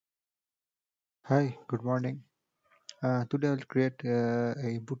Hi, good morning. Today I'll create a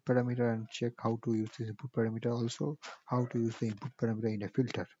input parameter and check how to use this input parameter. Also, how to use the input parameter in a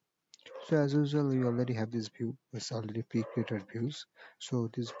filter. So as usual, we already have this view. It's already pre-created views. So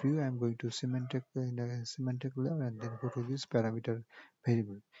this view I'm going to semantic in a semantic layer and then go to this parameter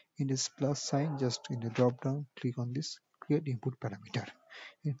variable. In this plus sign, just in the drop down, click on this create input parameter.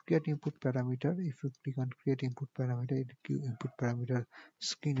 In create input parameter, if you click on create input parameter, it give input parameter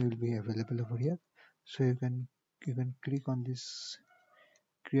screen will be available over here. So you can click on this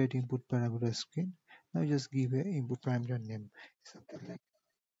create input parameter screen. Now just give a input parameter name, something like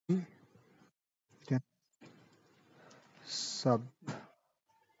then sub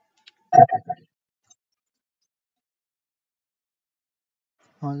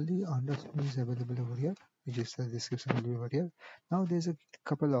only underscore is available over here, which is the description will be over here. Now there's a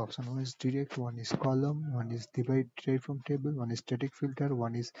couple of options. One is direct, one is column, one is divide derived from table, one is static filter,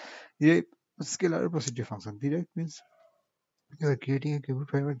 one is derived scalar procedure function. Direct means you are creating a input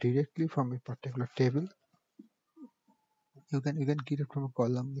parameter directly from a particular table. You can get it from a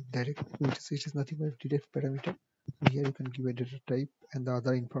column direct, which is nothing but a direct parameter. Here you can give a data type and the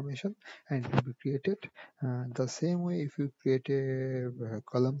other information and it will be created. The same way if you create a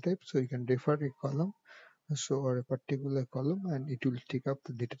column type, so you can refer a column, so or a particular column, and it will take up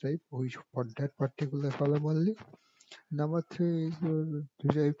the data type which for that particular column only. Number three is your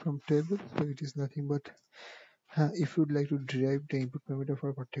derived from table, so it is nothing but if you'd like to derive the input parameter for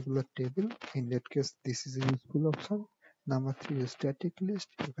a particular table, in that case, this is a useful option. Number three is static list.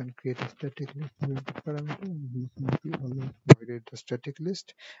 You can create a static list for input parameter, and this will be always provided the static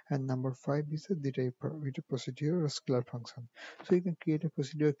list. And number five is a data parameter procedure or scalar function. So you can create a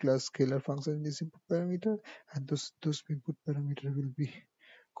procedure class scalar function in this input parameter, and those input parameter will be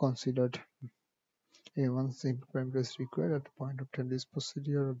considered once the input parameter is required. At the point of time, this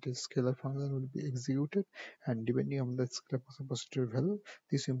procedure or this scalar function will be executed, and depending on the scalar function procedure value,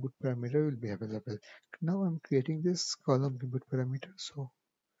 this input parameter will be available. Now I'm creating this column input parameter, so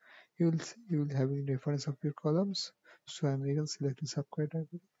you will have a reference of your columns. So I'm again selecting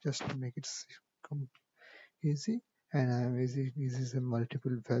subcategory just to make it come easy, and I'm using the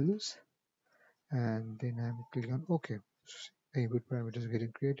multiple values, and then I'm clicking on OK. So the input parameter is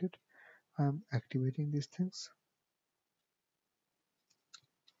getting created. I'm activating these things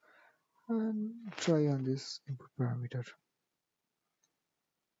and try on this input parameter.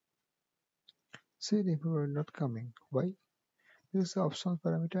 See the input parameter not coming. Why? This is the optional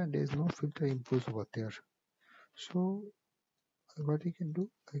parameter and there is no filter imposed over there. So what I can do,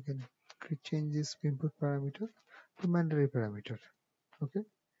 I can change this input parameter to mandatory parameter. Okay,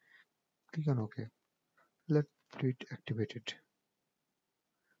 click on OK. Let it activate it.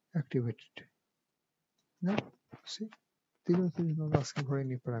 Activate it. Now see, the is not asking for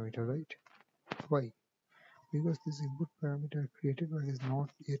any parameter, right? Why? Because this input parameter created but is not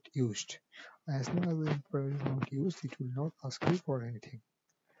yet used. As long as the input parameter is not used, it will not ask you for anything.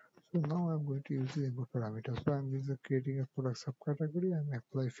 So now I'm going to use the input parameter. So I'm using creating a product subcategory. I'm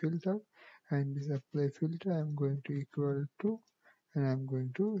apply filter, and this apply filter I'm going to equal to, and I'm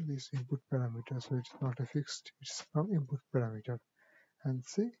going to this input parameter. So it's not a fixed, it's from input parameter. And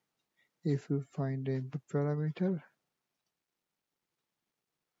see if you find the input parameter.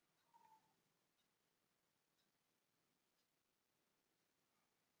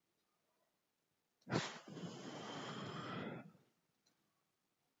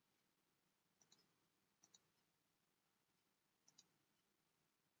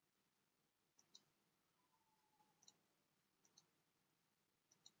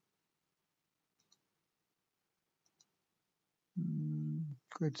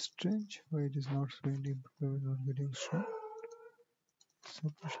 Quite strange why it is not showing the input parameter not getting shown. It's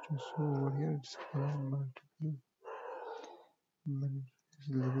supposed to show over here. It's multiple.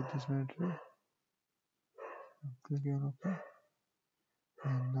 Leave this mandatory. Click on OK.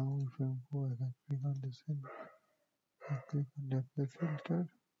 And now if I go, I can click on this and I click on the apply filter.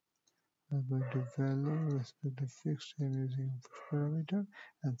 I'm going to value respect the fixed. I'm using input parameter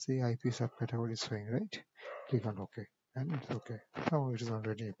and see IP subcategory is showing, right? Click on OK and it's OK. Now it is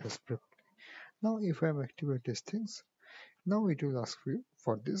already pressed properly. Now if I activate these things, now it will ask you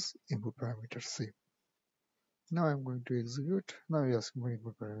for this input parameter C. Now I'm going to execute. Now it's asking for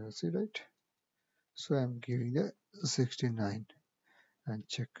input parameter C, right? So I'm giving the 69 and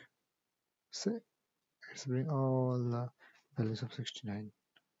check. Say it's bring all the values of 69.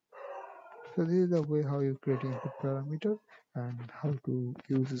 So this is the way how you create input parameter and how to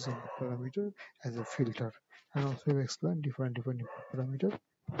use this input parameter as a filter, and also explain different input parameter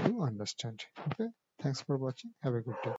to understand. Okay, thanks for watching. Have a good day.